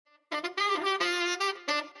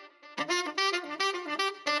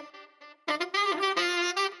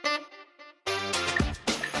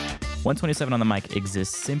127 on the Mic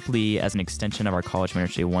exists simply as an extension of our college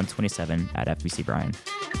ministry, 127 at FBC Bryan.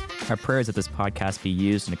 Our prayer is that this podcast be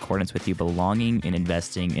used in accordance with you belonging and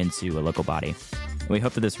investing into a local body. And we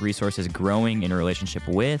hope that this resource is growing in a relationship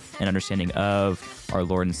with and understanding of our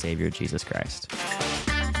Lord and Savior, Jesus Christ.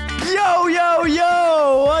 Yo, yo,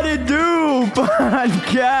 yo, what it do,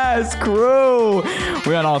 podcast crew?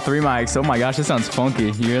 We're on all three mics. Oh my gosh, this sounds funky.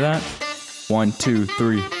 You hear that? 1, 2,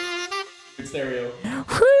 3. Good stereo.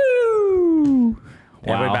 Woo!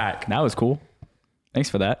 Yeah, Wow, we're back. That was cool. Thanks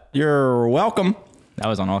for that. You're welcome. That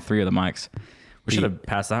was on all three of the mics. We should have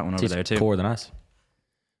passed that one over there too. Cooler than us.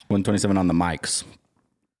 127 on the mics.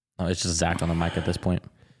 Oh, it's just Zach on the mic at this point.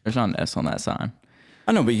 There's not an S on that sign.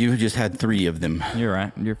 I know, but you just had 3 of them. You're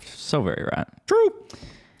right. You're so very right. True.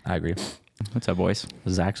 I agree. What's up, boys?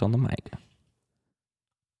 Zach's on the mic.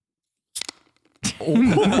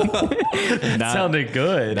 That sounded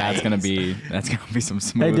good. That's gonna be some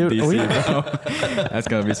smooth dude, DC, bro. That's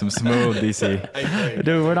gonna be some smooth DC.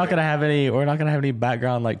 Dude, we're not gonna have any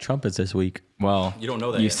background like trumpets this week. Well, You don't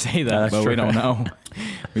know that You yet. say that, That's but we true. don't know.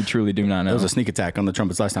 We truly do not know. There was a sneak attack on the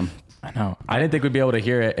trumpets last time. I know. I didn't think we'd be able to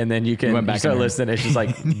hear it, and then you went back start and heard. listening. It's just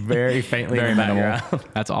like very faintly Very in the minimal. background.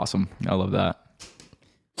 That's awesome. I love that.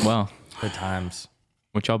 Well, Good times.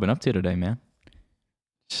 what y'all been up to today, man?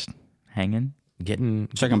 Just hanging,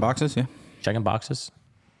 Checking boxes, yeah. Checking boxes.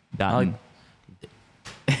 dotting,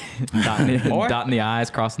 dotting the I's,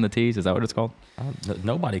 crossing the T's. Is that what it's called?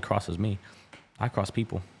 Nobody crosses me. I cross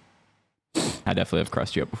people. I definitely have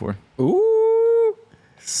crossed you up before. Ooh,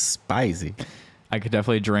 spicy. I could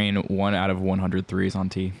definitely drain 1 out of 100 threes on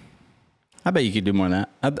T. I bet you could do more than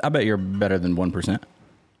that. I bet you're better than 1%.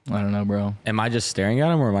 I don't know, bro. Am I just staring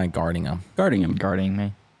at him or am I guarding him? Guarding him. Guarding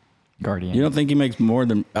me. Guardian. You don't think he makes more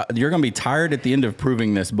than... you're going to be tired at the end of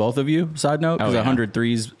proving this, both of you, side note, because yeah. 100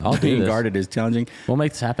 threes I'll do being this. guarded is challenging. We'll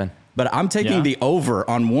make this happen. But I'm taking Yeah. the over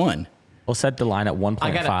on 1. We'll set the line at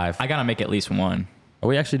 1.5. I gotta make at least one. Are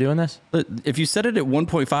we actually doing this? If you set it at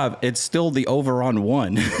 1.5, it's still the over on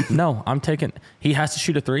 1. No, I'm taking. He has to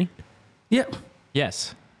shoot a 3. Yeah.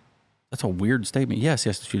 Yes. That's a weird statement. Yes, he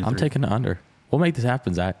has to shoot a I'm 3. taking the under. We'll make this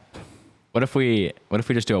happen, Zach. What if we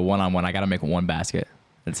just do a 1-on-1? I gotta make 1 basket.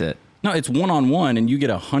 That's it. No, it's 1-on-1, and you get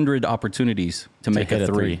 100 opportunities to make hit a a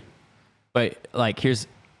 3. three. But like, here's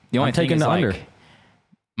the only I'm thing taking is the like, under.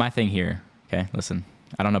 my thing here. Okay, listen.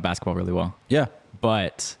 I don't know basketball really well, Yeah.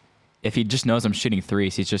 but if he just knows I'm shooting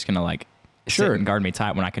threes, he's just gonna like sit Sure. and guard me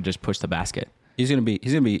tight when I could just push the basket. He's gonna be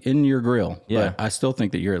in your grill. Yeah. But I still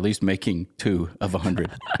think that you're at least making 2 of 100.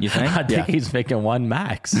 You think? I think he's making 1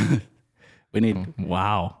 max. We need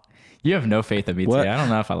Wow. You have no faith in me What? today. I don't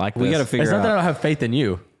know if I like this. we got to It's figure not that I out. don't have faith in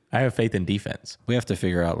you. I have faith in defense. We have to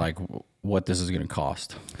figure out like what this is gonna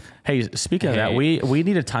cost. Hey, speaking of that, Hey. we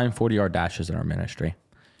need to time 40-yard dashes in our ministry.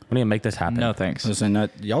 We need to make this happen. No thanks. Listen,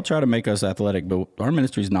 y'all try to make us athletic, but our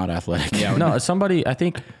ministry's not athletic. Yeah. No, somebody, I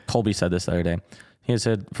think Colby said this the other day. He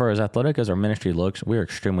said, for as athletic as our ministry looks, we are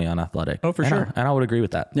extremely unathletic. Oh, for And sure. and I would agree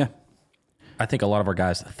with that. Yeah. I think a lot of our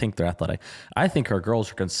guys think they're athletic. I think our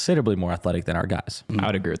girls are considerably more athletic than our guys. I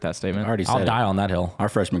would agree with that statement. I already said I'll it. die on that hill. Our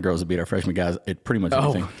freshman girls will beat our freshman guys at pretty much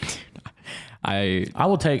everything.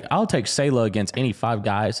 I'll take Selah against any 5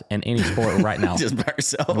 guys in any sport right now. Just by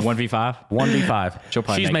yourself 1v5. 1v5. She'll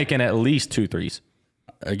probably She's make- making at least 2 threes.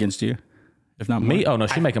 against you, if not more. Me? Oh no,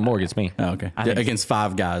 she's making more against me. Oh, okay. think- Against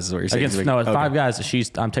 5 guys is what you're saying. Against Okay. no, it's 5 guys.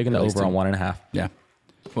 I'm taking the least over 2. on 1.5. Yeah.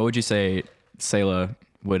 What would you say Selah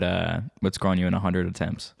would score on you in 100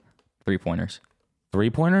 attempts? 3-pointers.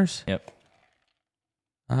 3-pointers? Yep.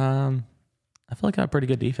 I feel like I have pretty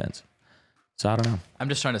good defense. So I don't know. I'm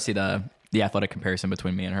just trying to see the athletic comparison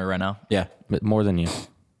between me and her right now. Yeah. But more than you.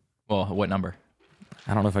 Well, what number?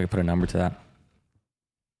 I don't know if I could put a number to that.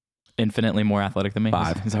 Infinitely more athletic than me?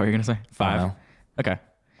 5. Is that what you're going to say? I don't 5? know. Okay.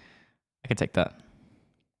 I can take that.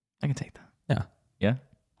 Yeah. Yeah?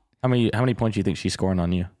 How many points do you think she's scoring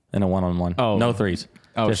on you in a 1-on-1? Oh. No threes.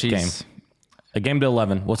 Oh, Just she's game. A game to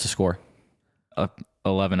 11. What's the score?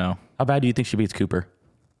 11-0. How bad do you think she beats Cooper?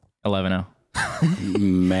 11-0.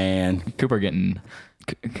 Man. Cooper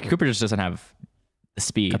just doesn't have the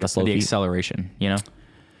speed, Got the slow the feet. acceleration, you know?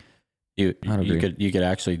 You agree. could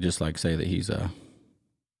actually just like say that he's a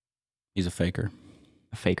faker.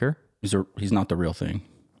 A faker? He's not the real thing.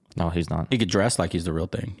 No, he's not. He could dress like he's the real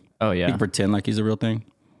thing. Oh, He yeah. could pretend like he's the real thing.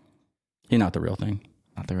 He's not the real thing.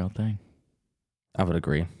 Not the real thing. I would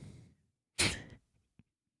agree.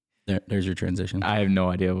 There's your transition. I have no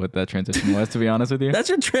idea what that transition was, to be honest with you. That's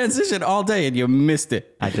your transition all day, and you missed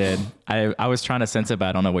it. I did. I was trying to sense it, but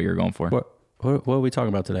I don't know what you were going for. What are we talking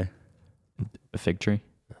about today? A fig tree?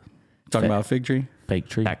 Talking about a fig tree? Fake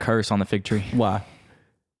tree. That curse on the fig tree. Why?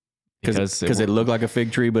 because it looked like a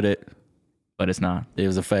fig tree, but it's not. it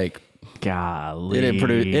was a fake. Golly. It didn't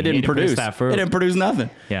produce. It didn't produce that fruit. It didn't produce nothing.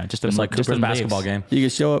 Yeah, just It's like Cooper's them basketball leaves. game. You can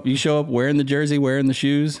show up. You show up wearing the jersey, wearing the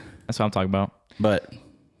shoes, That's what I'm talking about. but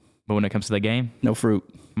But when it comes to the game, no fruit.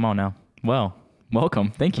 come on now. Well,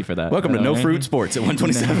 welcome. Thank you for that. Welcome to You know No what I mean? Fruit Sports at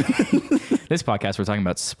 127. This podcast, we're talking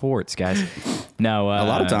about sports, guys. No, A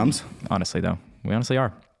lot of times. Honestly, though, we honestly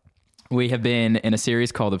are. We have been in a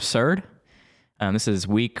series called Absurd. This is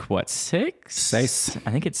week, what, 6? 6.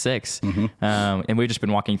 I think it's 6. And we've just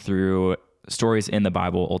been walking through stories in the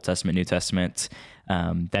Bible, Old Testament, New Testament,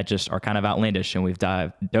 that just are kind of outlandish. And we've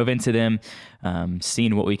dove into them,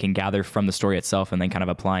 seen what we can gather from the story itself, and then kind of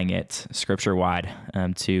applying it scripture-wide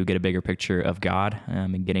to get a bigger picture of God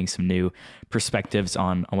and getting some new perspectives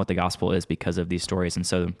on what the gospel is because of these stories. And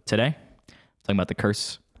so today, talking about the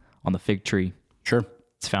curse on the fig tree. Sure.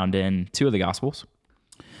 It's found in 2 of the Gospels.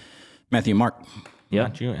 Matthew and Mark. Yeah.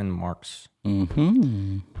 Matthew and Mark's.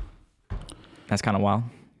 That's kind of wild.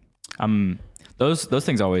 Those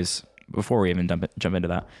things always, before we even jump into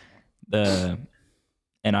that,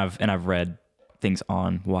 I've read things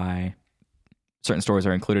on why certain stories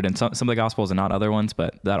are included in some of the Gospels and not other ones,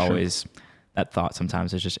 but that always, that thought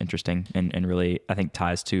sometimes is just interesting and really, I think,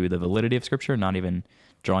 ties to the validity of Scripture, not even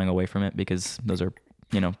drawing away from it, because those are,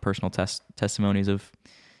 personal testimonies of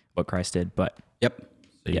what Christ did. But Yep.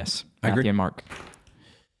 yes, I Matthew agree. and Mark.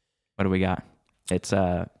 What do we got? It's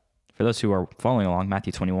for those who are following along,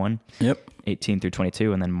 Matthew 21, Yep. 18 through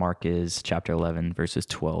 22, and then Mark is chapter 11, verses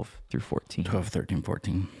 12 through 14. 12, 13,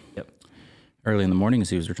 14. Yep. Early in the morning, as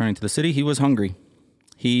he was returning to the city, he was hungry.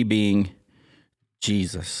 He being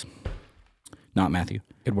Jesus, not Matthew.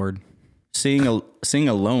 Good word. Seeing a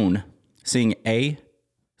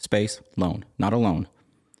space lone, not alone,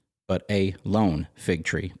 but a lone fig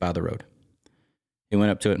tree by the road. He went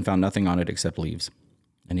up to it and found nothing on it except leaves.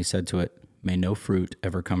 And he said to it, "May no fruit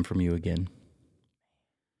ever come from you again."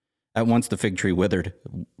 At once the fig tree withered.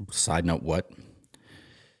 Side note, what?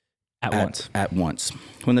 At once.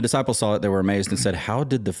 When the disciples saw it, they were amazed and said, "How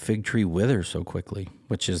did the fig tree wither so quickly?"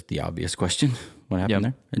 Which is the obvious question. What happened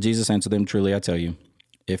there? And Jesus answered them, "Truly I tell you,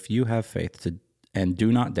 if you have faith and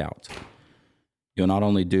do not doubt, you'll not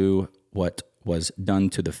only do what was done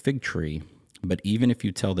to the fig tree, but even if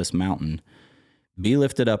you tell this mountain, be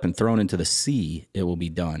lifted up and thrown into the sea, it will be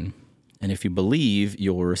done. And if you believe,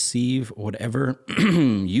 you will receive whatever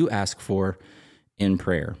you ask for in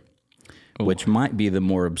prayer." Ooh. Which might be the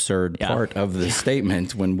more absurd part of the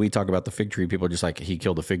statement. When we talk about the fig tree, people are just like, he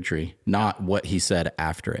killed a fig tree, not what he said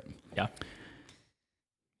after it. Yeah.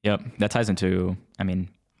 Yep. That ties into, a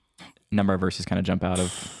number of verses kind of jump out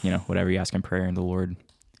of, whatever you ask in prayer and the Lord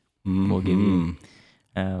will give you.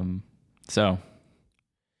 So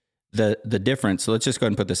the difference, so let's just go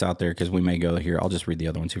ahead and put this out there because we may go here. I'll just read the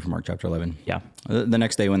other one too from Mark chapter 11. Yeah. The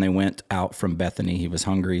next day when they went out from Bethany, he was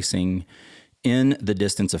hungry, seeing in the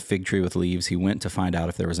distance a fig tree with leaves. He went to find out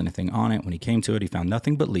if there was anything on it. When he came to it, he found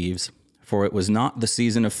nothing but leaves, for it was not the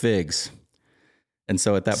season of figs. And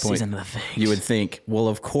so at that point, you would think, well,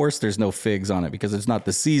 of course there's no figs on it because it's not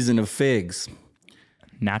the season of figs.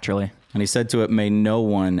 Naturally. And he said to it, "May no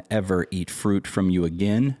one ever eat fruit from you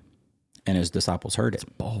again." And his disciples heard it. It's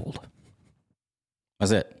bold.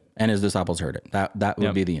 That's it. And his disciples heard it. That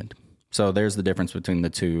would be the end. So there's the difference between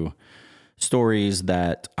the two stories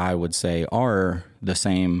that I would say are the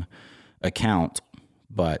same account,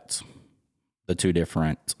 but the two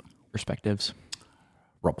different perspectives.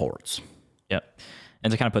 Reports. Yep.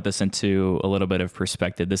 And to kind of put this into a little bit of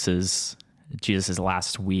perspective, this is Jesus'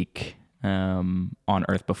 last week on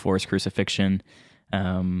earth before his crucifixion.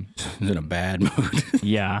 He's in a bad mood.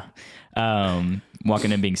 Yeah.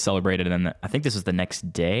 Walking in, being celebrated. And I think this is the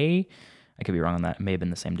next day. I could be wrong on that. It may have been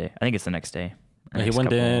the same day. I think it's the next day. He went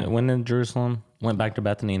to Jerusalem, went back to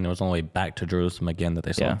Bethany, and it was only back to Jerusalem again that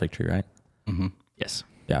they saw the fig tree, right? Mm-hmm. Yes.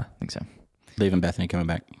 Yeah. I think so. Leaving Bethany, coming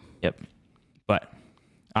back. Yep. But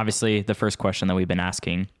obviously the first question that we've been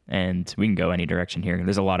asking, and we can go any direction here.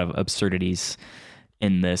 There's a lot of absurdities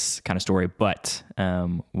in this kind of story, but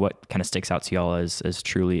what kind of sticks out to y'all as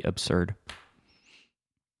truly absurd?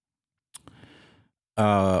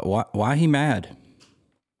 Why he mad?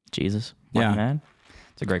 Jesus? Why he mad?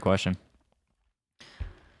 It's a great question.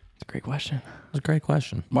 It's a great question. It's a great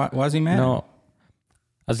question. Why is he mad? No,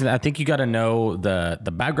 I think you got to know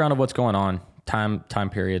the background of what's going on, time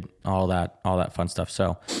period, all that fun stuff.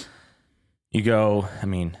 So you go,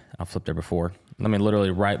 I'll flip there before.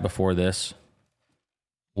 Literally right before this,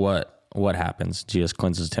 what happens? Jesus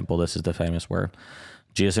cleanses the temple. This is the famous where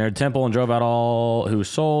Jesus entered the temple and drove out all who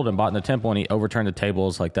sold and bought in the temple, and he overturned the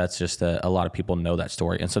tables. Like, that's just a lot of people know that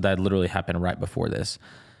story. And so that literally happened right before this.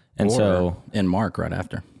 And so in Mark right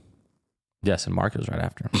after. Yes, and Mark was right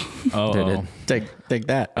after. Oh, Take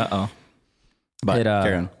that. But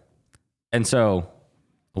carry on. And so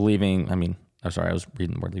leaving, I'm sorry, I was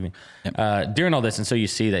reading the word leaving. Yep. During all this, and so you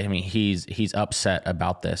see that, he's upset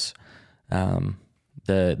about this,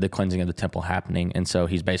 the cleansing of the temple happening. And so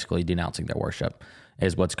he's basically denouncing their worship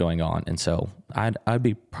is what's going on. And so I'd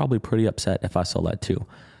be probably pretty upset if I saw that too.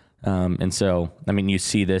 And so, you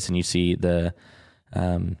see this and you see the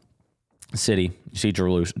city, you see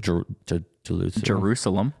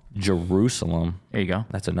Jerusalem. There you go.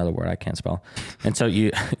 That's another word I can't spell. And so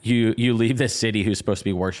you leave this city who's supposed to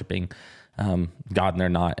be worshiping God, and they're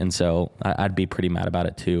not. And so I'd be pretty mad about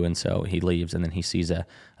it too. And so he leaves, and then he sees a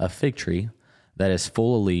fig tree that is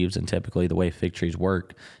full of leaves. And typically the way fig trees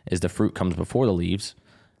work is the fruit comes before the leaves.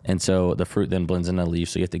 And so the fruit then blends into the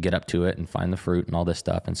leaves. So you have to get up to it and find the fruit and all this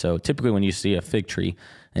stuff. And so typically when you see a fig tree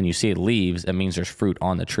and you see leaves, it means there's fruit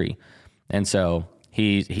on the tree. And so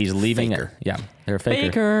he's leaving. They're a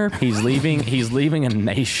faker. He's leaving a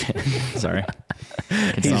nation. Sorry.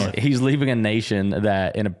 He's leaving a nation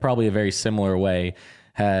that in probably a very similar way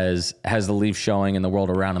has the leaves showing, and the world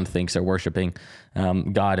around him thinks they're worshiping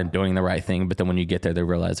God and doing the right thing. But then when you get there, they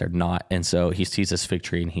realize they're not. And so he sees this fig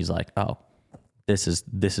tree and he's like, oh, this is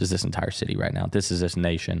this entire city right now. This is this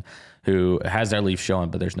nation who has their leaves showing,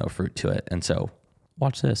 but there's no fruit to it. And so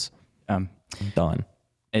watch this. Done.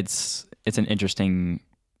 It's an interesting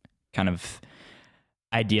kind of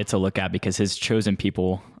idea to look at, because his chosen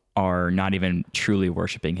people are not even truly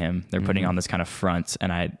worshiping him. They're putting on this kind of front.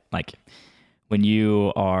 And when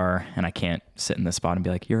you are, and I can't sit in this spot and be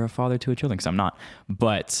like, you're a father to a children, because I'm not,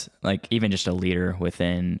 but even just a leader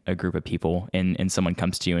within a group of people, and someone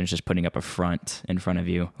comes to you and is just putting up a front in front of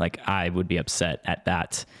you, I would be upset at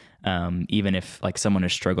that. Even if someone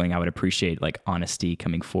is struggling, I would appreciate honesty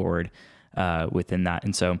coming forward within that.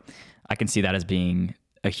 And so I can see that as being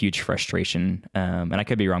a huge frustration. And I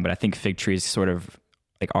could be wrong, but I think fig trees sort of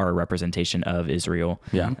are a representation of Israel,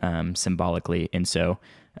 symbolically. And so,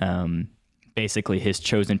 basically his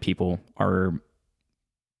chosen people are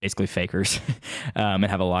basically fakers, and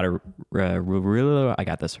have a lot of,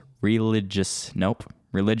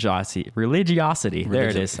 religiosity. There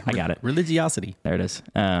it is. I got it. Religiosity. There it is.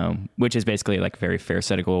 Which is basically very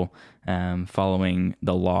pharisaical, following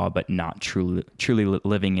the law, but not truly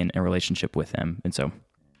living in a relationship with them. And so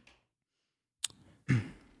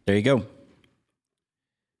there you go.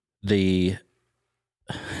 The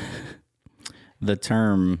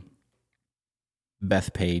term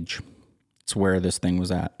Bethpage, it's where this thing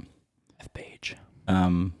was at. Bethpage.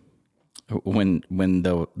 When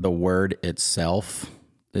the word itself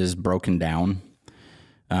is broken down,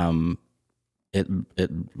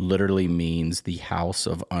 it literally means the house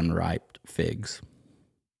of unripe figs.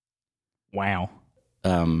 Wow.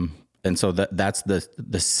 And so that's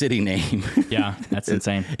the city name. Yeah, that's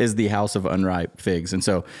insane. Is the house of unripe figs. And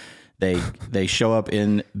so they show up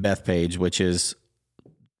in Bethpage, which is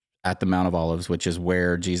at the Mount of Olives, which is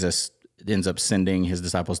where Jesus ends up sending his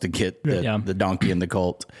disciples to get the donkey and the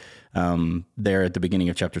colt, there at the beginning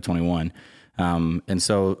of chapter 21. And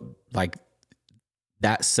so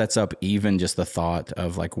that sets up even just the thought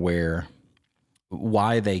of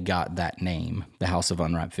why they got that name, the house of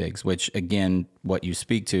unripe figs, which again, what you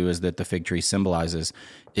speak to is that the fig tree symbolizes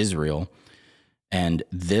Israel. And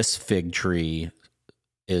this fig tree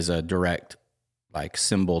is a direct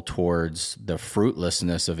symbol towards the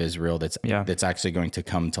fruitlessness of Israel that's actually going to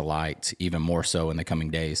come to light even more so in the coming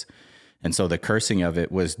days. And so the cursing of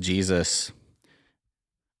it was Jesus.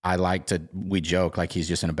 We joke he's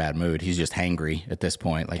just in a bad mood. He's just hangry at this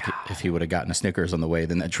point. If he would have gotten a Snickers on the way,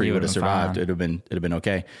 then that tree would have survived. It'd have been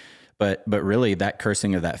okay. But really that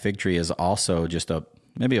cursing of that fig tree is also just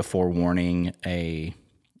maybe a forewarning,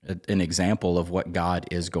 an example of what God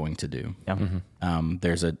is going to do. Yeah. Mm-hmm.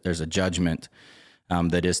 There's a judgment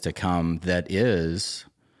that is to come that is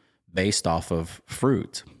based off of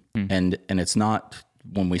fruit. And it's not,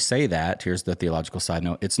 when we say that, here's the theological side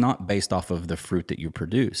note, it's not based off of the fruit that you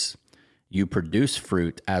produce. You produce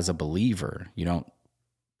fruit as a believer. You don't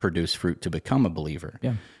produce fruit to become a believer.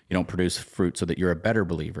 Yeah. You don't produce fruit so that you're a better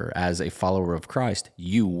believer. As a follower of Christ,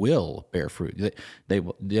 you will bear fruit. They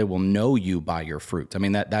will know you by your fruit.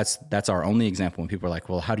 That's our only example when people are like,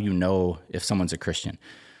 well, how do you know if someone's a Christian?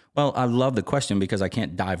 Well, I love the question because I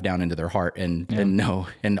can't dive down into their heart and know.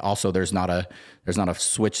 And also there's not a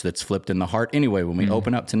switch that's flipped in the heart anyway when we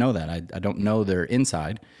open up to know that. I don't know their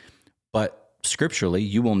inside, but scripturally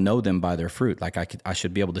you will know them by their fruit. I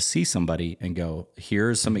should be able to see somebody and go,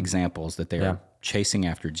 here's some examples that they are chasing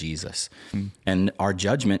after Jesus. And our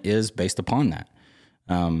judgment is based upon that.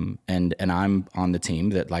 And I'm on the team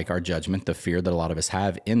that, like, our judgment, the fear that a lot of us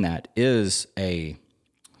have in that is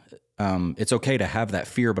it's okay to have that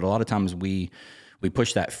fear, but a lot of times we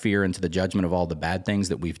push that fear into the judgment of all the bad things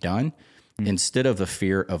that we've done instead of the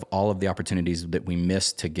fear of all of the opportunities that we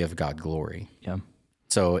missed to give God glory. Yeah.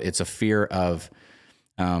 So it's a fear of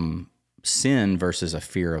sin versus a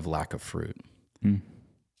fear of lack of fruit.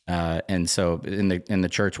 And so in the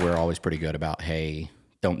church, we're always pretty good about, hey,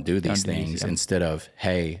 don't do these things, instead of,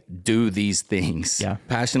 hey, do these things. Yeah.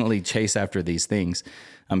 Passionately chase after these things,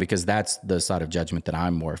 because that's the side of judgment that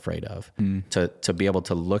I'm more afraid of. To be able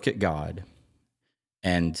to look at God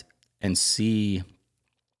and see.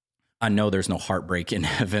 I know there's no heartbreak in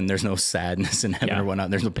heaven, there's no sadness in heaven or whatnot,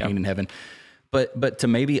 there's no pain in heaven, but to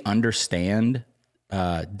maybe understand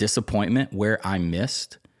disappointment where I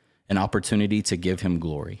missed an opportunity to give Him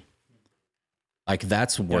glory. Like,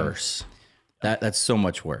 that's worse. That's so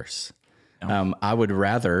much worse. I would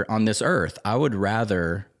rather, on this earth,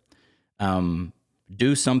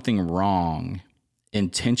 do something wrong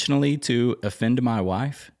intentionally to offend my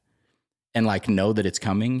wife and, like, know that it's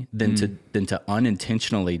coming than to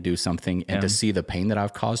unintentionally do something and to see the pain that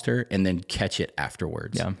I've caused her and then catch it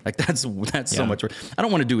afterwards. Yeah. Like, that's so much worse. I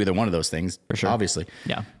don't want to do either one of those things, for sure, obviously.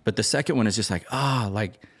 Yeah. But the second one is just like,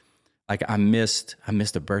 like I missed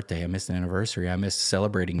a birthday, I missed an anniversary, I missed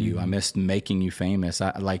celebrating you, I missed making you famous.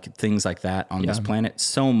 I like things like that on this planet,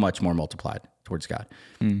 so much more multiplied towards God.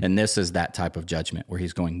 And this is that type of judgment where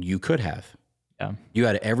He's going, you could have. Yeah. You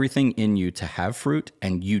had everything in you to have fruit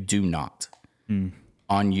and you do not.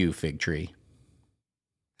 On you, fig tree.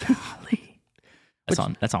 Golly.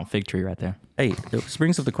 That's on fig tree right there. Hey, this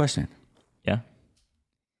brings up the question. Yeah.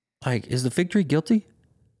 Like, is the fig tree guilty?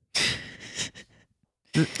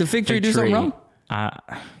 The fig tree do something wrong? I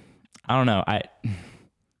don't know.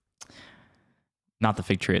 Not the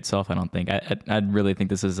fig tree itself, I don't think. I really think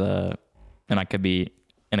this is and I could be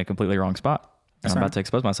in a completely wrong spot. I'm about to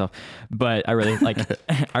expose myself, but I really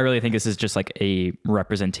I really think this is just like a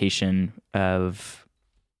representation of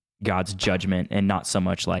God's judgment, and not so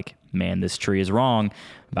much like, man, this tree is wrong, I'm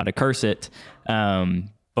about to curse it.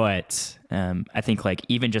 But I think, like,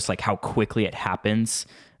 even just like how quickly it happens,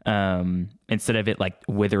 instead of it like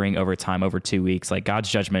withering over time, over 2 weeks, like God's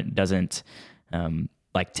judgment doesn't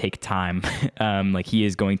like take time. Like, He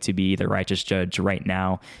is going to be the righteous judge right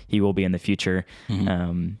now. He will be in the future.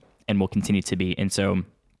 And will continue to be. And so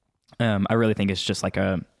I really think it's just like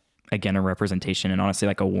a representation, and honestly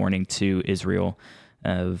like a warning to Israel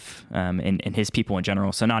of and His people in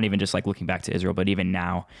general. So not even just like looking back to Israel, but even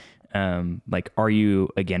now, like, are you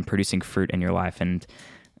again producing fruit in your life? And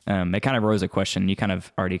it kind of rose a question. You kind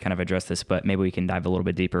of already kind of addressed this, but maybe we can dive a little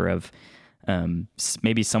bit deeper of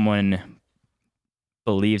maybe someone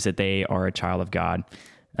believes that they are a child of God.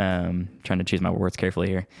 Trying to choose my words carefully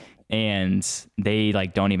here. And they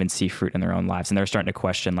like don't even see fruit in their own lives, and they're starting to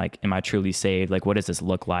question, like, am I truly saved? Like, what does this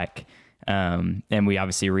look like? And we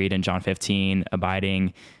obviously read in John 15,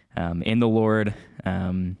 abiding in the Lord.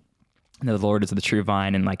 The Lord is the true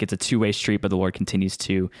vine, and like it's a two-way street, but the Lord continues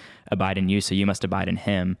to abide in you, so you must abide in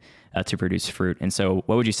Him to produce fruit. And so,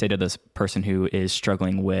 what would you say to this person who is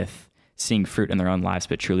struggling with seeing fruit in their own lives,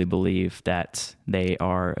 but truly believe that they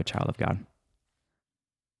are a child of God?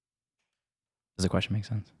 Does the question make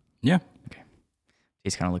sense? Yeah. Okay.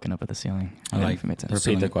 He's kind of looking up at the ceiling.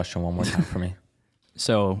 Repeat the question one more time for me.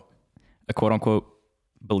 So, a quote unquote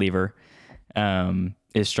believer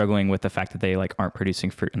is struggling with the fact that they like aren't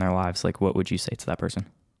producing fruit in their lives. Like, what would you say to that person?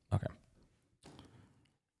 Okay.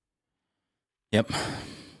 Yep.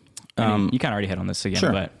 You kind of already hit on this again,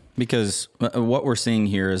 sure. But because what we're seeing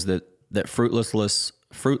here is that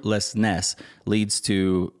fruitlessness leads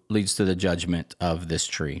to the judgment of this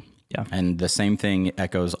tree. Yeah. And the same thing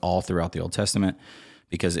echoes all throughout the Old Testament,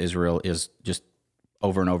 because Israel is just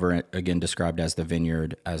over and over again described as the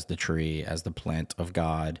vineyard, as the tree, as the plant of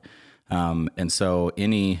God. And so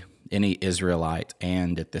any Israelite,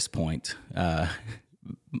 and at this point,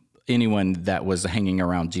 anyone that was hanging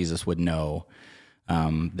around Jesus would know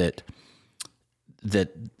that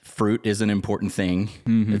fruit is an important thing.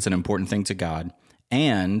 Mm-hmm. It's an important thing to God.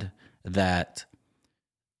 And that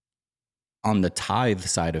on the tithe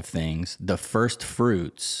side of things, the first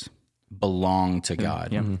fruits belong to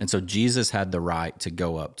God. Yeah. And so Jesus had the right to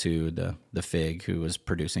go up to the fig who was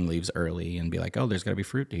producing leaves early and be like, oh, there's got to be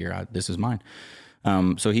fruit here. This is mine.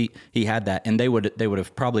 So he had that, and they would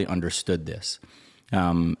have probably understood this,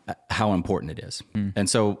 how important it is. And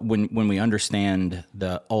so when we understand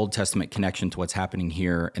the Old Testament connection to what's happening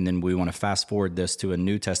here, and then we want to fast forward this to a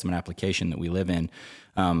New Testament application that we live in,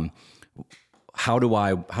 how do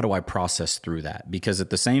I process through that? Because at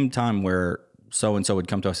the same time where so-and-so would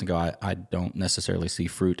come to us and go, I don't necessarily see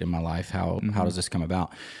fruit in my life. How does this come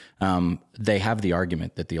about? They have the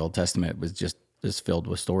argument that the Old Testament was just filled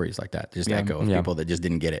with stories like that, just echo of people that just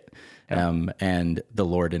didn't get it. And the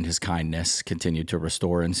Lord in his kindness continued to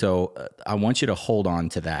restore. And so I want you to hold on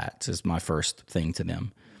to that as my first thing to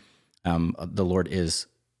them. The Lord is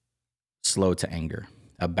slow to anger,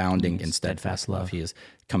 abounding in steadfast love. He is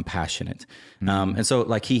compassionate. And so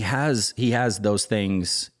like he has those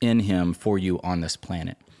things in him for you on this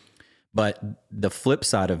planet. But the flip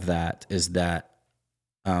side of that is that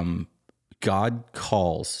God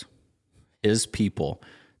calls his people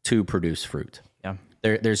to produce fruit. Yeah.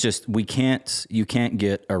 There's just, you can't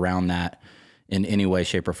get around that in any way,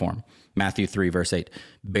 shape, or form. Matthew 3, verse 8,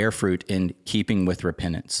 bear fruit in keeping with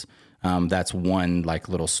repentance. That's one like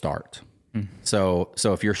little start. So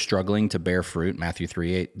if you're struggling to bear fruit, Matthew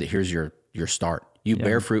 3:8, here's your start. You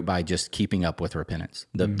bear fruit by just keeping up with repentance.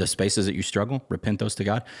 The spaces that you struggle, repent those to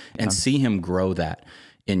God and see him grow that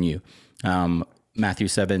in you. Matthew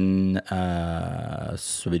 7,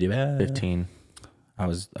 15. I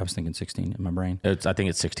was thinking 16 in my brain. I think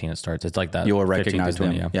it's 16. It starts. It's like that. You will recognize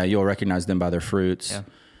 20, them. Yeah, you will recognize them by their fruits. Yeah.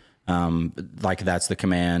 Like that's the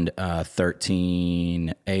command.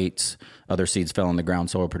 13:8. Other seeds fell on the ground,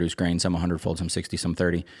 soil produced grain, some 100-fold, some 60, some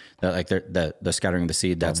 30. The scattering of the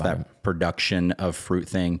seed. That's that production of fruit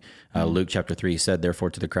thing. Luke chapter 3 said, therefore,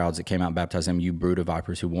 to the crowds that came out and baptized him, you brood of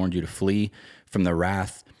vipers, who warned you to flee from the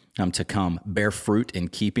wrath to come, bear fruit in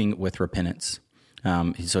keeping with repentance.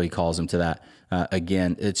 So he calls them to that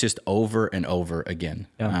again. It's just over and over again,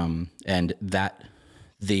 and that.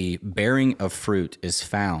 The bearing of fruit is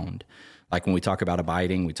found, like when we talk about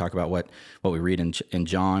abiding, we talk about what we read in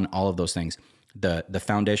John, all of those things. The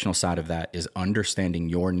foundational side of that is understanding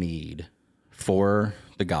your need for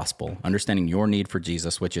the gospel, understanding your need for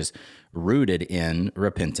Jesus, which is rooted in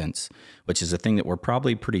repentance, which is a thing that we're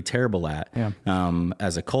probably pretty terrible at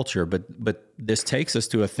as a culture. But this takes us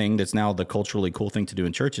to a thing that's now the culturally cool thing to do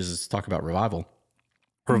in churches is to talk about revival.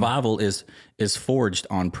 Revival is forged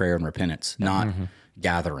on prayer and repentance, not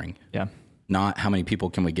gathering. Yeah. Not how many people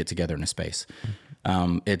can we get together in a space.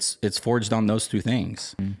 It's forged on those two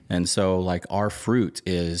things. And so like our fruit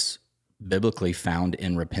is biblically found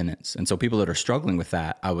in repentance. And so people that are struggling with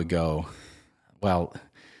that, I would go, well,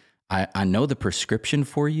 I know the prescription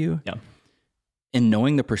for you. Yeah. In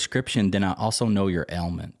knowing the prescription, then I also know your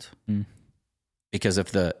ailment. Because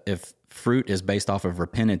if fruit is based off of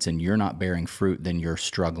repentance and you're not bearing fruit, then you're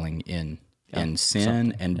struggling in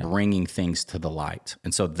sin and bringing things to the light.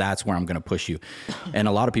 And so that's where I'm going to push you. And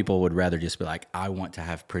a lot of people would rather just be like, I want to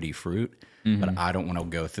have pretty fruit, but I don't want to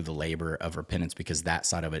go through the labor of repentance because that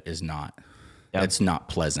side of it is not, it's not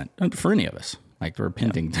pleasant for any of us. Like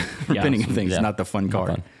repenting of things is not the fun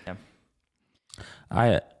part.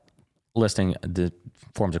 Listing the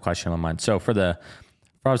forms of question in my mind. So for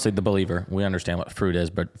obviously the believer, we understand what fruit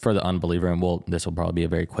is, but for the unbeliever, and this will probably be a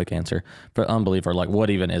very quick answer. For the unbeliever, like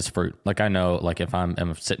what even is fruit? Like I know, like if I'm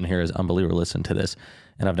sitting here as an unbeliever listening to this,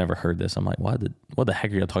 and I've never heard this, I'm like, what the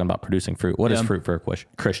heck are you talking about producing fruit? What is fruit for a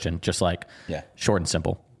Christian? Just like short and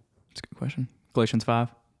simple. That's a good question. Galatians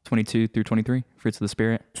 5:22-23, fruits of the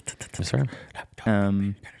Spirit. Yes, sir.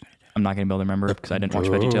 I'm not going to be able to remember because I didn't watch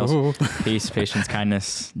VeggieTales. Peace, patience,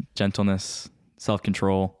 kindness, gentleness,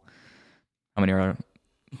 self-control. How many are...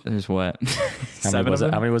 There's what? How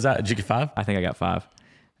many was that? Did you get 5? I think I got 5.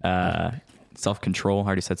 Self-control. I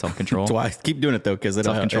already said self-control. So I keep doing it though because it's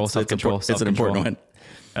an important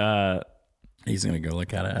one. He's gonna go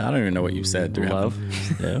look at it. I don't even know what you said. Love.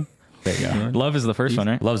 Yeah. There you go. Love is the first one,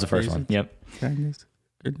 right? Love's the first one. Yep. Kindness,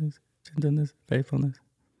 goodness, gentleness, faithfulness,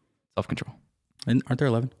 self-control. And aren't there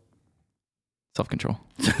 11? Self-control.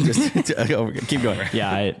 Just keep going.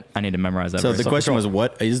 Yeah, I need to memorize that. So the question was,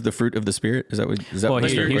 what is the fruit of the Spirit? Is that what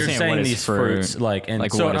you're saying these fruits, like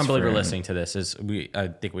so an unbeliever fruit? Listening to this is I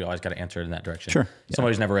think we always got to answer it in that direction. Sure.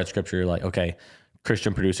 Somebody who's never read scripture, you're like, okay,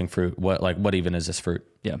 Christian producing fruit. What even is this fruit?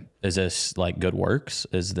 Yeah. Is this like good works?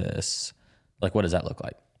 Is this like, what does that look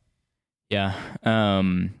like? Yeah.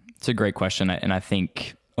 It's a great question. And I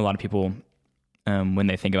think a lot of people, when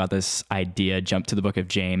they think about this idea, jump to the book of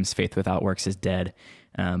James, faith without works is dead.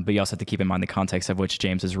 But you also have to keep in mind the context of which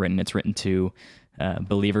James is written. It's written to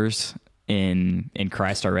believers in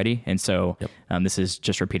Christ already. And so this is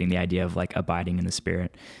just repeating the idea of like abiding in the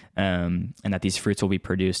Spirit, and that these fruits will be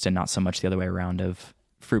produced and not so much the other way around of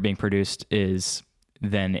fruit being produced is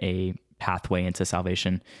then a pathway into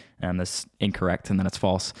salvation. That's incorrect and then it's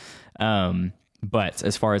false. But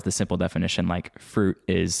as far as the simple definition, like fruit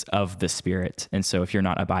is of the Spirit. And so if you're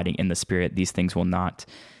not abiding in the Spirit, these things will not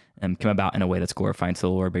come about in a way that's glorifying to the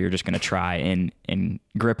Lord, but you're just going to try and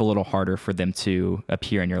grip a little harder for them to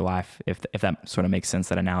appear in your life, if that sort of makes sense,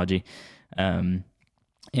 that analogy. And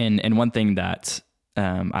one thing that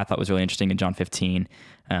I thought was really interesting in John 15,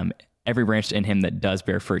 every branch in him that does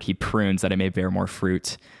bear fruit, he prunes that it may bear more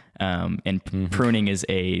fruit. And pruning is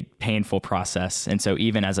a painful process. And so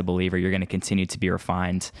even as a believer, you're going to continue to be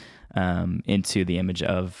refined into the image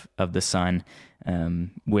of the Son,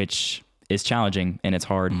 which is challenging and it's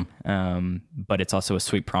hard, but it's also a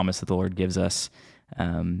sweet promise that the Lord gives us.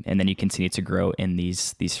 And then you continue to grow in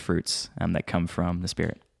these fruits that come from the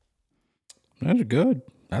Spirit. That's good.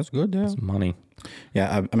 That's good, yeah. That's money.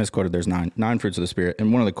 Yeah, I misquoted. There's nine fruits of the Spirit.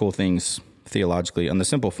 And one of the cool things theologically, on the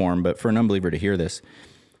simple form, but for an unbeliever to hear this,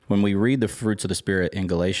 when we read the fruits of the Spirit in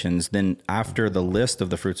Galatians, then after the list of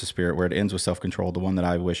the fruits of the Spirit, where it ends with self-control, the one that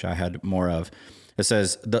I wish I had more of, it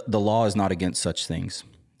says, the law is not against such things.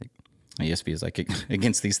 ESV is like,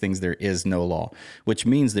 against these things there is no law, which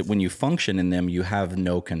means that when you function in them, you have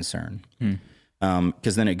no concern.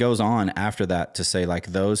 Because then it goes on after that to say, like,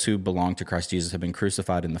 those who belong to Christ Jesus have been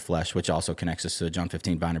crucified in the flesh, which also connects us to John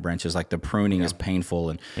 15, vine and branches. Like, the pruning is painful,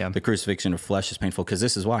 and the crucifixion of flesh is painful, because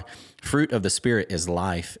this is why. Fruit of the Spirit is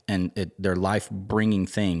life, and they're life-bringing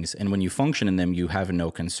things. And when you function in them, you have no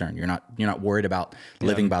concern. You're not worried about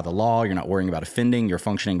living by the law. You're not worrying about offending. You're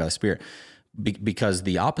functioning by the Spirit. Because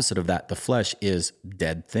the opposite of that, the flesh, is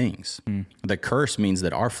dead things. The curse means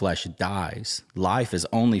that our flesh dies. Life is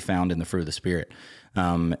only found in the fruit of the Spirit.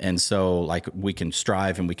 And so, like, we can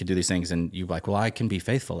strive and we can do these things, and you're like, well, I can be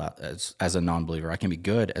faithful as a non-believer. I can be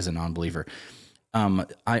good as a non-believer.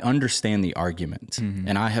 I understand the argument,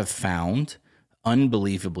 and I have found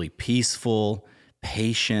unbelievably peaceful,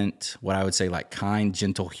 patient, what I would say, like, kind,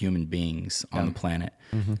 gentle human beings on the planet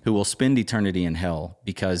who will spend eternity in hell,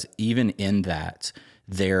 because even in that,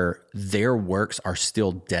 their works are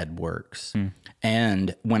still dead works.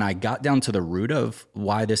 And when I got down to the root of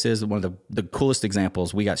why this is, one of the coolest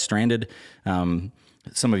examples, we got stranded.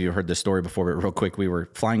 Some of you have heard this story before, but real quick, we were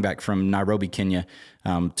flying back from Nairobi, Kenya,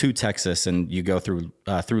 to Texas, and you go through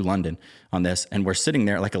London on this, and we're sitting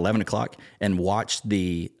there at like 11 o'clock and watched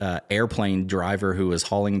the airplane driver who was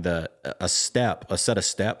hauling a set of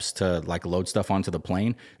steps to like load stuff onto the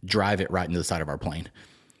plane, drive it right into the side of our plane.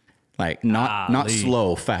 Like, not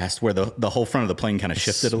slow, fast, where the whole front of the plane kind of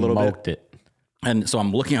shifted a little bit. Smoked it. And so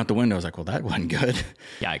I'm looking out the window. I was like, well, that wasn't good.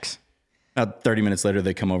 Yikes. 30 minutes later,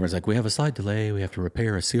 they come over and it's like, we have a slight delay. We have to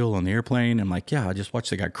repair a seal on the airplane. I'm like, yeah, I just watched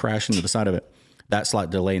the guy crash into the side of it. That slight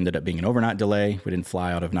delay ended up being an overnight delay. We didn't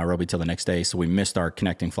fly out of Nairobi till the next day, so we missed our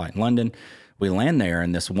connecting flight in London. We land there,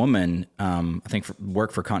 and this woman, I think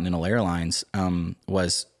worked for Continental Airlines,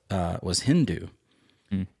 was Hindu,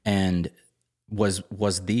 and was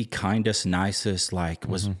the kindest, nicest, like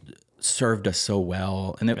served us so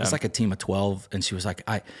well. And it was like a team of 12. And she was like,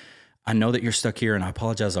 I know that you're stuck here, and I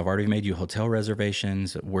apologize. I've already made you hotel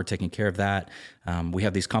reservations. We're taking care of that. We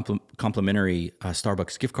have these complimentary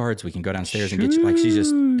Starbucks gift cards. We can go downstairs and get you. Like, she's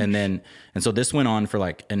just, and so this went on for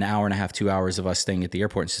like an hour and a half, 2 hours of us staying at the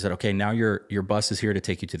airport. And she said, okay, now your bus is here to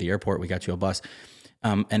take you to the airport. We got you a bus.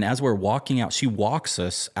 And as we're walking out, she walks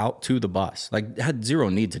us out to the bus. Like, had zero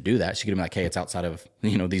need to do that. She could have been like, hey, it's outside of,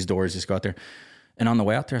 these doors. Just go out there. And on the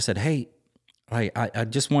way out there, I said, hey, I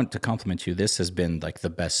just want to compliment you. This has been like the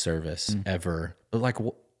best service ever. Like,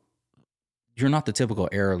 you're not the typical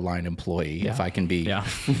airline employee, if I can be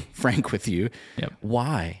frank with you. Yep.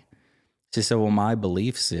 Why? She said, well, my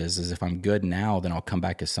beliefs is if I'm good now, then I'll come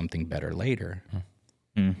back as something better later.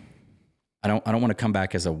 I don't want to come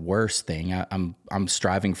back as a worse thing. I'm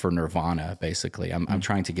striving for nirvana, basically. I'm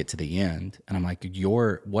trying to get to the end. And I'm like,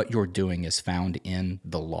 what you're doing is found in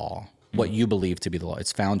the law. What you believe to be the law,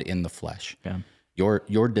 it's found in the flesh. Yeah.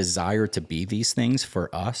 Your desire to be these things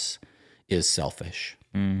for us is selfish.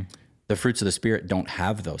 The fruits of the Spirit don't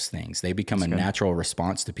have those things. They become a natural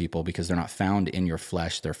response to people because they're not found in your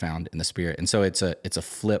flesh; they're found in the Spirit. And so it's a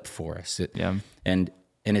flip for us. And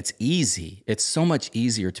it's easy. It's so much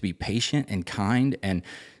easier to be patient and kind and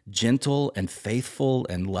gentle and faithful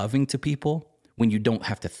and loving to people when you don't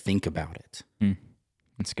have to think about it.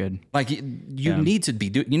 That's good. Like, you need to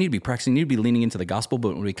be practicing, you need to be leaning into the gospel, but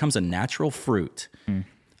when it becomes a natural fruit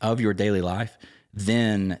of your daily life,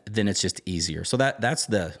 then it's just easier. So that's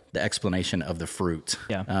the explanation of the fruit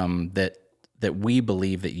that we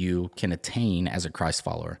believe that you can attain as a Christ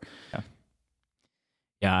follower.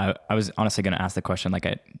 Yeah, I was honestly going to ask the question, like,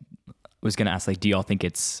 I was going to ask, like, do y'all think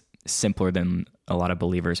it's simpler than a lot of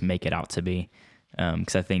believers make it out to be?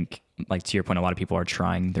 Because I think, like, to your point, a lot of people are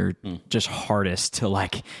trying their just hardest to,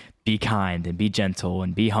 like, be kind and be gentle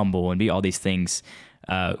and be humble and be all these things.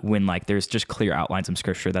 when like there's just clear outlines of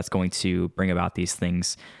scripture that's going to bring about these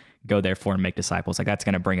things. Go therefore and make disciples. Like that's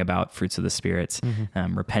going to bring about fruits of the Spirit.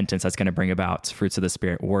 Repentance, that's going to bring about fruits of the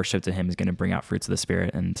Spirit. Worship to Him is going to bring out fruits of the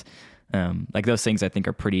Spirit. And like those things I think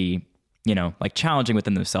are pretty, like challenging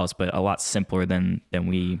within themselves, but a lot simpler than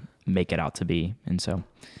we make it out to be. And so,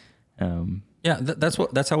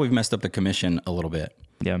 that's how we've messed up the commission a little bit.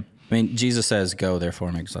 Yeah. I mean, Jesus says, go therefore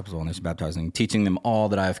and make disciples, and baptizing, teaching them all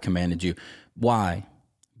that I have commanded you. Why?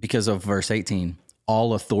 Because of verse 18,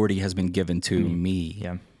 all authority has been given to me.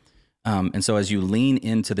 Yeah. And so as you lean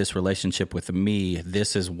into this relationship with me,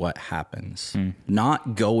 this is what happens.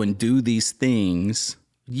 Not go and do these things.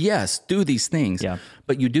 Yes, do these things. Yeah.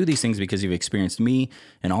 But you do these things because you've experienced me,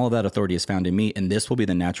 and all of that authority is found in me, and this will be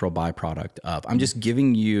the natural byproduct of. I'm just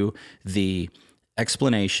giving you the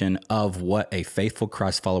explanation of what a faithful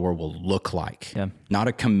Christ follower will look like. Yeah. Not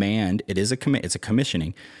a command. It is it's a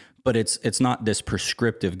commissioning. But it's not this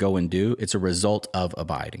prescriptive go and do. It's a result of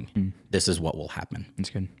abiding. This is what will happen. That's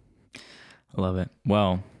good. I love it.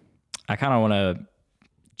 Well, I kind of want to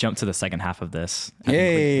jump to the second half of this. I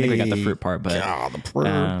think we got the fruit part, but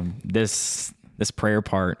this prayer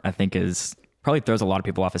part I think is probably throws a lot of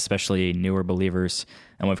people off, especially newer believers.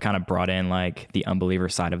 And we've kind of brought in like the unbeliever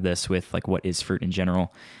side of this with like what is fruit in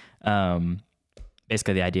general.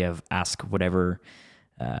 Basically the idea of ask whatever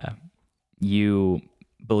you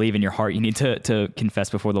believe in your heart. You need to confess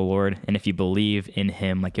before the Lord. And if you believe in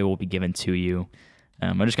Him, like it will be given to you.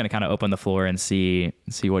 I'm just going to kind of open the floor and see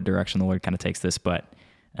what direction the Lord kind of takes this. But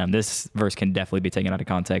this verse can definitely be taken out of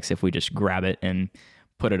context if we just grab it and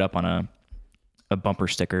put it up on a bumper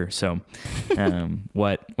sticker. So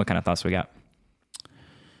what kind of thoughts we got?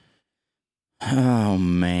 Oh,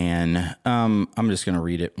 man. I'm just going to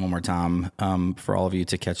read it one more time for all of you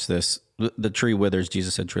to catch this. The tree withers.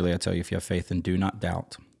 Jesus said, truly, I tell you, if you have faith and do not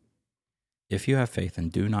doubt, if you have faith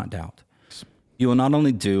and do not doubt, you will not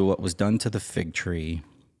only do what was done to the fig tree,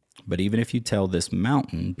 but even if you tell this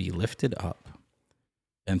mountain, be lifted up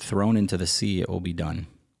and thrown into the sea, it will be done.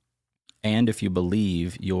 And if you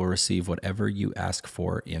believe, you will receive whatever you ask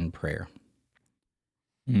for in prayer.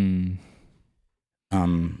 Mm.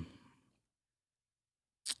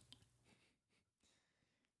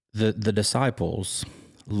 The disciples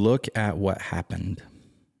look at what happened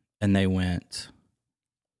and they went,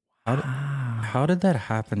 how did that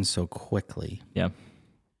happen so quickly? Yeah.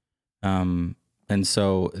 And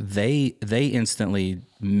so they instantly,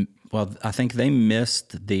 well, I think they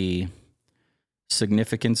missed the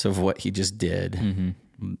significance of what he just did, and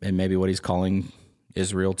maybe what he's calling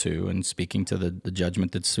Israel to, and speaking to the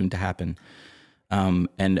judgment that's soon to happen,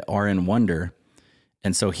 and are in wonder.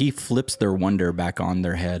 And so he flips their wonder back on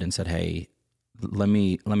their head and said, hey, let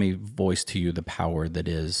me voice to you the power that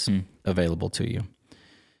is available to you.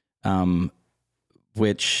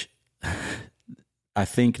 Which I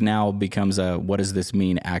think now becomes what does this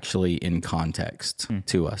mean actually in context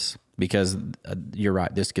to us? Because you're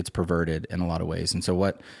right, this gets perverted in a lot of ways. And so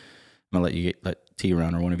I'm gonna let T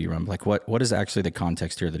run, or one of you run. Like what is actually the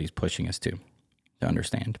context here that he's pushing us to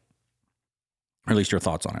understand, or at least your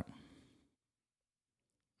thoughts on it?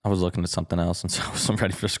 I was looking at something else, and so I wasn't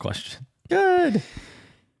ready for this question. Good.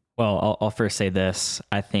 Well, I'll first say this.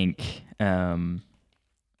 I think, let's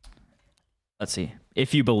see.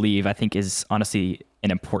 If you believe, I think is honestly an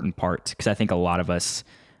important part, because I think a lot of us,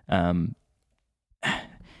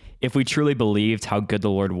 if we truly believed how good the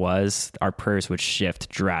Lord was, our prayers would shift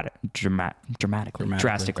drastically.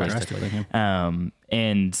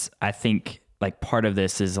 And I think like part of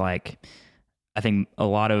this is like, I think a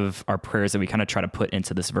lot of our prayers that we kind of try to put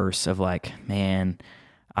into this verse of like, man,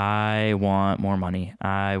 I want more money.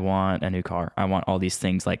 I want a new car. I want all these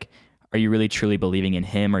things. Like, are you really truly believing in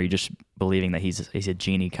Him? Or are you just believing that he's a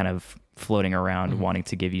genie kind of floating around wanting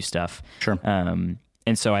to give you stuff? Sure. And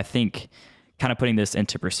so I think kind of putting this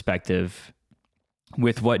into perspective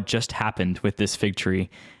with what just happened with this fig tree,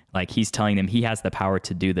 like he's telling them he has the power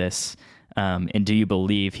to do this. And do you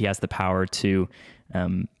believe he has the power to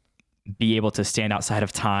be able to stand outside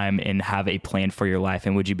of time and have a plan for your life?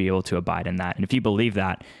 And would you be able to abide in that? And if you believe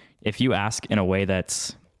that, if you ask in a way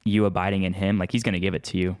that's you abiding in Him, like He's going to give it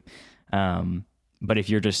to you. But if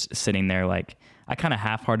you're just sitting there, like, I kind of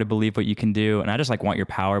half-hearted believe what you can do, and I just like want your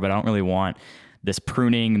power, but I don't really want this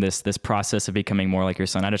pruning, this process of becoming more like your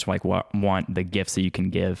Son. I just like want the gifts that you can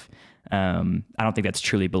give. I don't think that's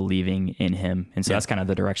truly believing in Him. And so that's kind of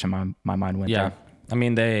the direction my mind went there. I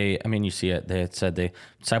mean, you see it. They had said the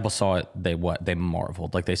disciples saw it. They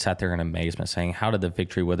marveled. Like they sat there in amazement, saying, "How did the fig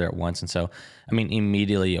tree wither at once?" And so, I mean,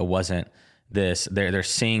 immediately it wasn't this. They're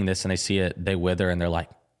seeing this and they see it. They wither and they're like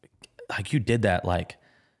you did that. Like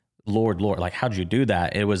Lord, Lord, like, how'd you do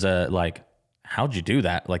that? It was how'd you do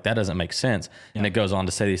that? Like, that doesn't make sense. Yeah. And it goes on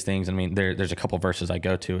to say these things. I mean, there's a couple of verses I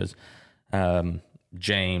go to is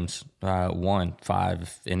James 1:5.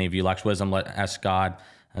 If any of you lacks wisdom, ask God,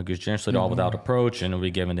 who gives generously to all without approach, and it will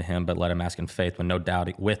be given to him. But let him ask in faith with no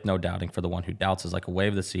doubting. For the one who doubts is like a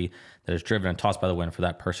wave of the sea that is driven and tossed by the wind. For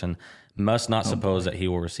that person must not suppose that he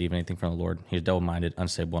will receive anything from the Lord. He is double-minded,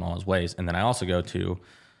 unstable in all his ways. And then I also go to,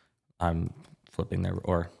 I'm flipping there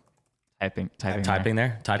or typing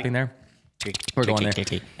there. We're going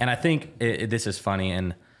there. And I think this is funny,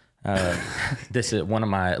 and this is one of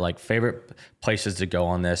my like favorite places to go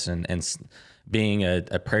on this, and being a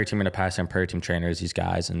prayer team and a pastor and prayer team trainer is these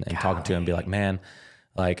guys, and talking to them and be like, man,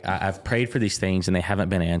 like I've prayed for these things and they haven't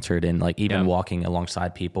been answered, and like even walking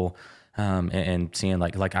alongside people and seeing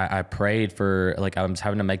like I prayed for, like I was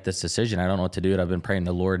having to make this decision. I don't know what to do. I've been praying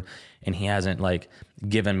to the Lord, and he hasn't like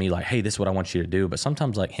given me like, hey, this is what I want you to do. But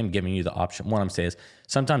sometimes like him giving you the option, what I'm saying is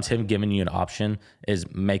sometimes him giving you an option is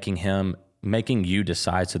making you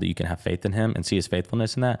decide so that you can have faith in him and see his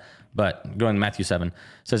faithfulness in that. But going to Matthew 7, it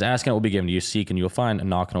says, ask and it will be given to you, seek and you will find, and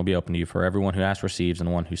knock and it will be open to you. For everyone who asks receives, and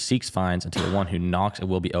the one who seeks finds, and to the one who knocks it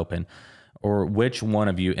will be open. Or which one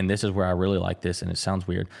of you, and this is where I really like this, and it sounds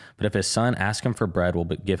weird, but if his son asks him for bread, we'll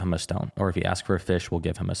give him a stone. Or if he asks for a fish, we'll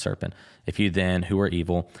give him a serpent. If you then, who are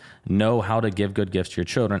evil, know how to give good gifts to your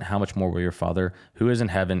children, how much more will your Father, who is in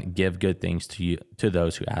heaven, give good things to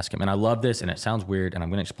those who ask him? And I love this, and it sounds weird, and I'm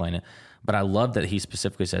going to explain it. But I love that he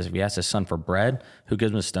specifically says, if he asks his son for bread, who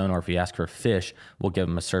gives him a stone? Or if he asks for a fish, we'll give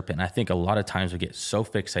him a serpent. And I think a lot of times we get so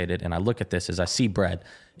fixated, and I look at this as I see bread,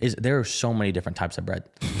 there are so many different types of bread.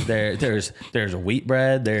 There's wheat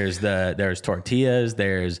bread, there's tortillas,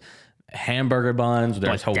 there's hamburger buns,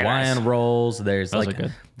 there's Hawaiian rolls, there's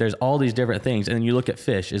all these different things. And then you look at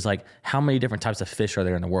fish, is like, how many different types of fish are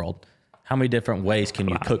there in the world? How many different ways can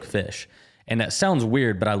you cook fish? And that sounds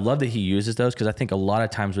weird, but I love that he uses those, because I think a lot of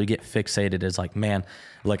times we get fixated as like, man,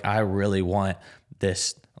 like I really want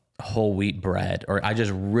this whole wheat bread, or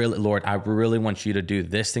Lord, I really want you to do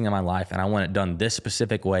this thing in my life, and I want it done this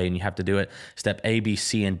specific way, and you have to do it step A, B,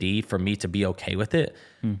 C, and D for me to be okay with it.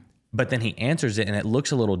 But then he answers it and it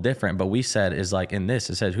looks a little different. But we said is like in this,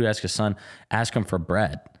 it says, who asks his son, ask him for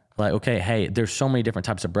bread. Like, okay, hey, there's so many different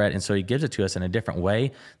types of bread. And so he gives it to us in a different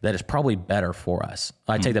way that is probably better for us.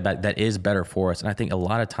 I take that back. That is better for us. And I think a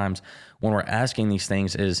lot of times when we're asking these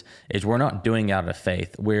things is we're not doing out of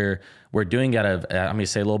faith. We're doing out of, I'm going to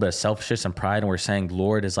say a little bit of selfishness and pride. And we're saying,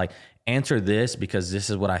 Lord, is like, answer this because this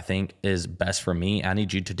is what I think is best for me. I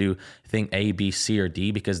need you to do thing A, B, C, or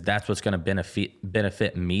D because that's what's going to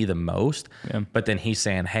benefit me the most. Yeah. But then he's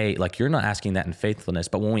saying, hey, like you're not asking that in faithfulness.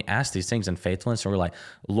 But when we ask these things in faithfulness, and we're like,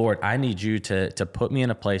 Lord, I need you to put me in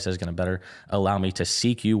a place that's going to better allow me to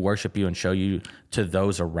seek you, worship you, and show you to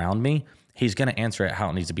those around me. He's going to answer it how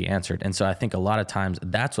it needs to be answered. And so I think a lot of times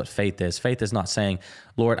that's what faith is. Faith is not saying,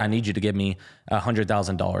 Lord, I need you to give me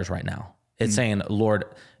 $100,000 right now. It's saying, Lord,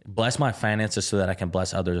 bless my finances so that I can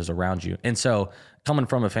bless others around you. And so coming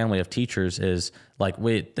from a family of teachers is like,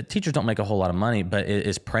 the teachers don't make a whole lot of money, but it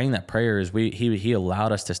is praying that prayer is he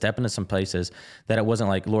allowed us to step into some places that it wasn't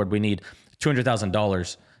like, Lord, we need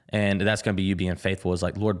 $200,000 and that's going to be you being faithful. Is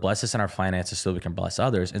like, Lord, bless us in our finances so we can bless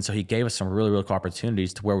others. And so he gave us some really, really cool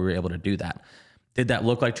opportunities to where we were able to do that. Did that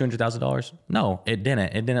look like $200,000? No, it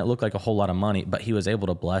didn't. It didn't look like a whole lot of money, but he was able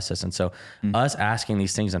to bless us. And so us asking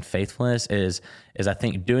these things in faithfulness is I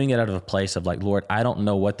think doing it out of a place of like, Lord, I don't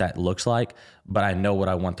know what that looks like, but I know what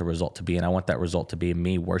I want the result to be. And I want that result to be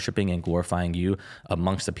me worshiping and glorifying you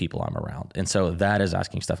amongst the people I'm around. And so that is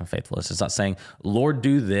asking stuff in faithfulness. It's not saying, Lord,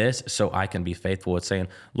 do this so I can be faithful. It's saying,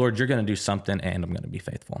 Lord, you're going to do something and I'm going to be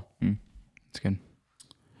faithful. That's good.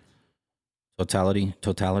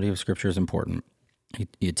 Totality of scripture is important.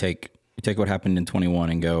 You take what happened in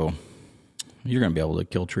 21 and go, you're going to be able to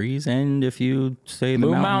kill trees. And if you say the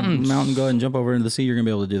mountain, go ahead and jump over into the sea, you're going to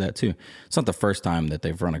be able to do that too. It's not the first time that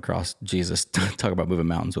they've run across Jesus talk about moving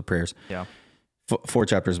mountains with prayers. Yeah. 4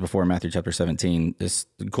 chapters before Matthew chapter 17, this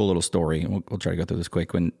cool little story. We'll try to go through this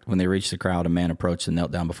quick. When they reached the crowd, a man approached and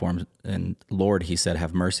knelt down before him. And Lord, he said,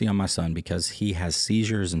 have mercy on my son because he has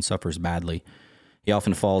seizures and suffers badly. He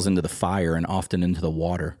often falls into the fire and often into the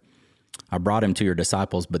water. I brought him to your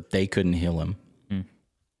disciples, but they couldn't heal him.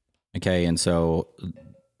 Okay, and so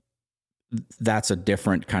that's a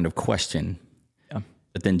different kind of question. Yeah.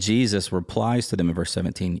 But then Jesus replies to them in verse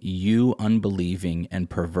 17, you unbelieving and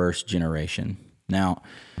perverse generation. Now,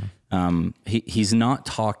 he's not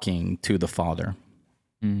talking to the Father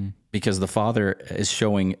because the Father is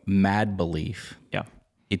showing mad belief. Yeah.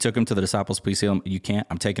 He took him to the disciples. Please heal him. You can't.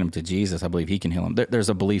 I'm taking him to Jesus. I believe he can heal him. There's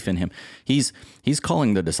a belief in him. He's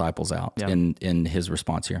calling the disciples out in his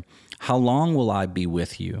response here. How long will I be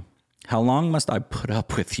with you? How long must I put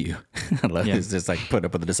up with you? It's just like put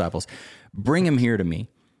up with the disciples. Bring him here to me.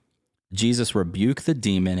 Jesus rebuked the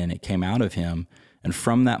demon, and it came out of him. And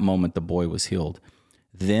from that moment, the boy was healed.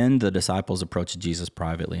 Then the disciples approached Jesus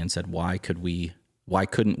privately and said, why couldn't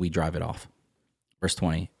we drive it off? Verse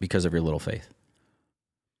 20, because of your little faith.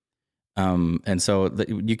 And so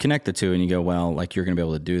you connect the two and you go, well, like you're going to be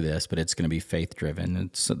able to do this, but it's going to be faith driven.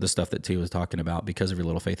 It's the stuff that T was talking about. Because of your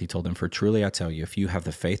little faith, he told them, for truly I tell you, if you have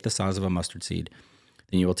the faith the size of a mustard seed,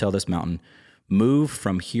 then you will tell this mountain, move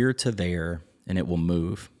from here to there, and it will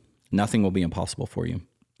move. Nothing will be impossible for you.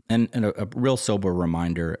 And a real sober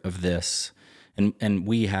reminder of this. And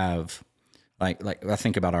we have, like I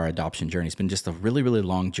think about our adoption journey. It's been just a really, really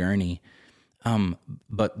long journey.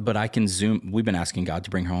 But I can zoom. We've been asking God to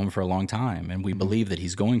bring her home for a long time, and we believe that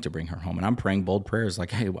He's going to bring her home. And I'm praying bold prayers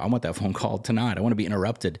like, "Hey, I want that phone call tonight. I want to be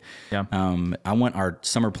interrupted. Yeah. I want our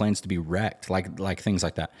summer plans to be wrecked, like things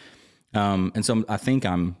like that." And so I think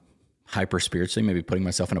I'm hyper spiritually, maybe putting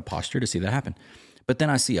myself in a posture to see that happen. But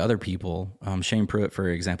then I see other people, Shane Pruitt, for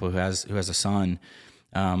example, who has a son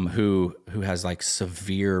who has like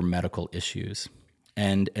severe medical issues.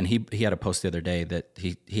 And he had a post the other day that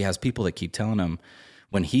he has people that keep telling him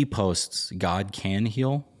when he posts God can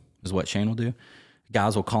heal is what Shane will do.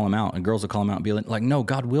 Guys will call him out and girls will call him out and be like, no,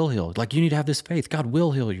 God will heal. Like you need to have this faith. God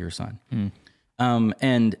will heal your son. And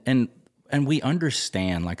we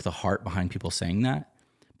understand like the heart behind people saying that,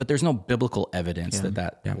 but there's no biblical evidence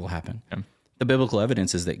that will happen. Yeah. The biblical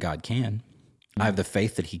evidence is that God can. I have the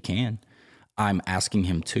faith that He can. I'm asking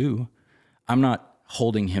Him to. I'm not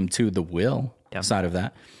holding Him to the will side of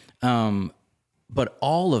that. But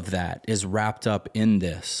all of that is wrapped up in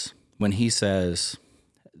this when He says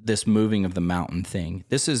this moving of the mountain thing.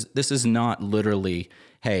 This is not literally,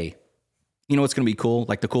 hey, you know what's going to be cool?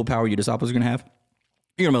 Like the cool power you disciples are going to have?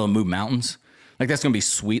 You're going to be able to move mountains. Like that's going to be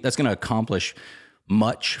sweet. That's going to accomplish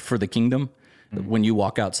much for the kingdom. When you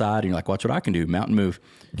walk outside and you're like, watch what I can do, mountain move.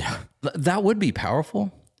 Yeah. That would be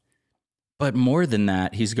powerful. But more than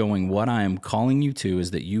that, He's going, what I am calling you to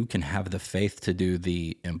is that you can have the faith to do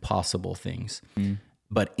the impossible things.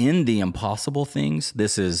 But in the impossible things,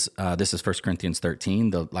 this is 1 Corinthians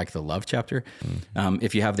 13, the love chapter.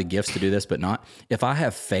 If you have the gifts to do this, but not, if I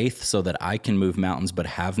have faith so that I can move mountains, but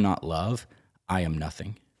have not love, I am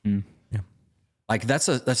nothing. Like that's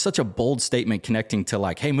such a bold statement connecting to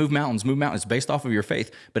like, hey, move mountains based off of your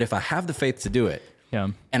faith. But if I have the faith to do it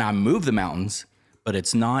and I move the mountains, but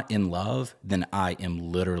it's not in love, then I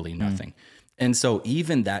am literally nothing. And so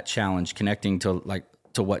even that challenge connecting to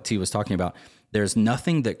what T was talking about, there's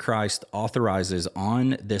nothing that Christ authorizes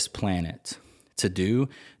on this planet to do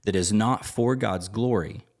that is not for God's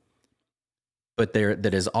glory, but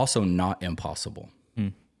that is also not impossible.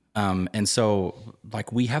 And so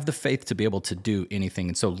like we have the faith to be able to do anything.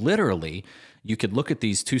 And so literally you could look at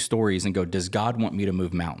these two stories and go, does God want me to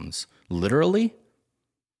move mountains? Literally?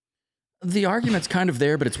 The argument's kind of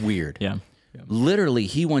there, but it's weird. Yeah. Literally,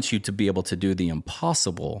 He wants you to be able to do the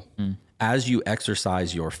impossible as you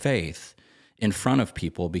exercise your faith in front of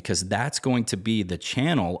people, because that's going to be the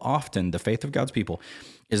channel. Often the faith of God's people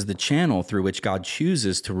is the channel through which God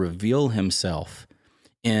chooses to reveal Himself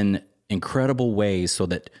in incredible ways so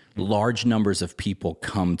that large numbers of people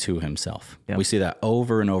come to Himself. Yep. We see that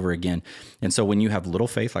over and over again. And so when you have little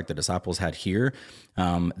faith like the disciples had here,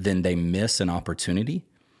 then they miss an opportunity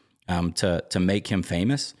to make Him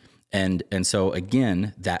famous. And so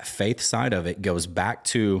again, that faith side of it goes back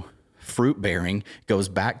to fruit bearing, goes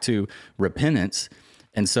back to repentance.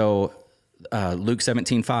 And so Luke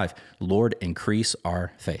 17:5, Lord, increase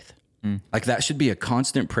our faith. Like that should be a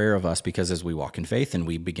constant prayer of us, because as we walk in faith and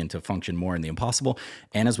we begin to function more in the impossible,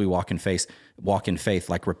 and as we walk in faith,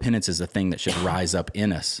 like repentance is a thing that should rise up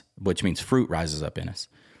in us, which means fruit rises up in us.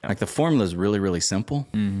 Like the formula is really, really simple.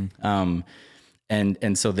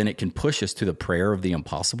 And so then it can push us to the prayer of the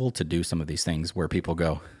impossible to do some of these things where people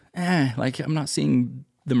go, like I'm not seeing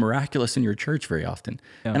the miraculous in your church very often.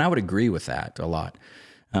 Yeah. And I would agree with that a lot,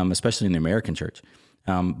 especially in the American church.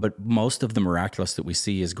 But most of the miraculous that we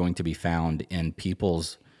see is going to be found in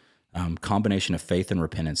people's combination of faith and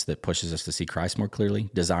repentance that pushes us to see Christ more clearly,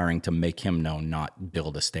 desiring to make Him known, not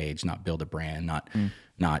build a stage, not build a brand, not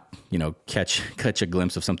catch a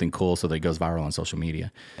glimpse of something cool so that it goes viral on social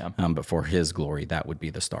media. Yeah. But for His glory, that would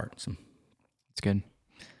be the start. So. It's good.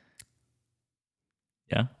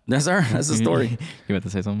 Yeah. That's the story. You about to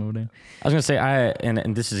say something over there? I was going to say,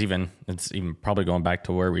 and this is even probably going back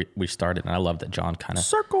to where we started. And I love that John kind of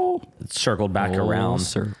circled back around.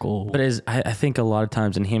 Circle. But I think a lot of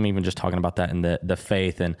times, and him even just talking about that and the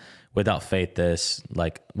faith, and without faith,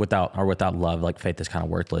 without love, like faith is kind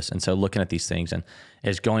of worthless. And so looking at these things and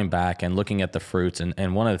is going back and looking at the fruits.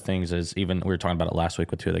 And one of the things is, even we were talking about it last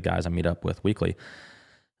week with two of the guys I meet up with weekly,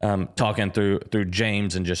 talking through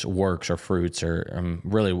James and just works or fruits or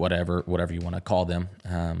really whatever you want to call them.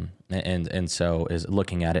 And so is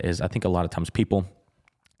looking at it is, I think a lot of times people,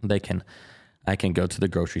 I can go to the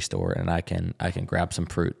grocery store and I can grab some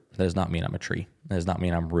fruit. That does not mean I'm a tree. That does not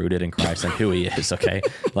mean I'm rooted in Christ and who he is. Okay.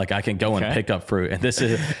 Like I can go and pick up fruit, and this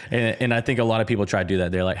is, and I think a lot of people try to do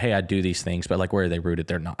that. They're like, hey, I do these things, but like, where are they rooted?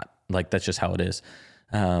 They're not. Like, that's just how it is.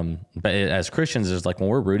 But as Christians, is like when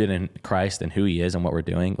we're rooted in Christ and who he is and what we're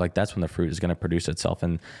doing, like that's when the fruit is going to produce itself.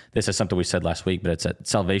 And this is something we said last week, but it's that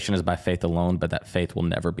salvation is by faith alone, but that faith will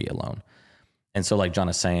never be alone. And so like John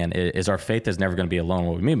is saying, is our faith is never going to be alone.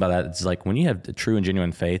 What we mean by that is like when you have true and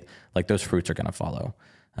genuine faith, like those fruits are going to follow,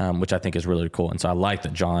 which I think is really cool. And so I like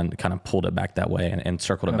that John kind of pulled it back that way and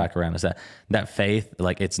circled it back around, is that faith,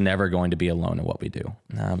 like it's never going to be alone in what we do.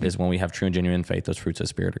 Is when we have true and genuine faith, those fruits of the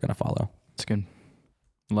Spirit are going to follow. It's good.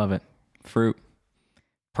 Love it. Fruit,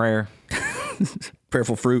 prayer,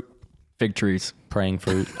 Prayerful fruit, fig trees, Praying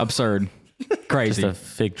fruit. absurd, crazy. Just a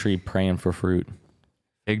fig tree praying for fruit.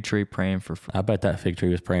 Fig tree praying for fruit. I bet that fig tree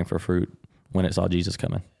was praying for fruit when it saw Jesus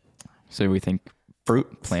coming. So we think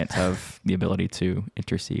fruit. plants have the ability to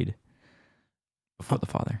intercede before the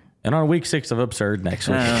Father. And on week 6 of Absurd next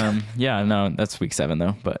week. Yeah, no, that's week 7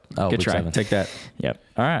 though, but good week try. 7. Take that. Yep.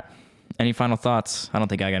 All right. Any final thoughts? I don't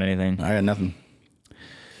think I got anything. I got nothing.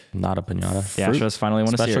 Not a pinata. Yeah, shows finally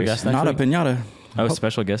won a Special series. guest next Not week? a pinata. Oh,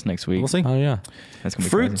 special guest next week. We'll see. Oh, yeah. That's gonna be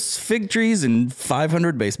Fruits, fig trees, and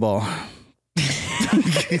 500 baseball.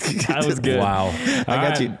 crazy. That was good. Wow. I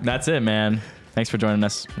got you. That's it, man. Thanks for joining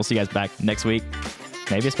us. We'll see you guys back next week.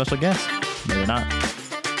 Maybe a special guest. Maybe not.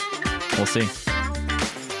 We'll see.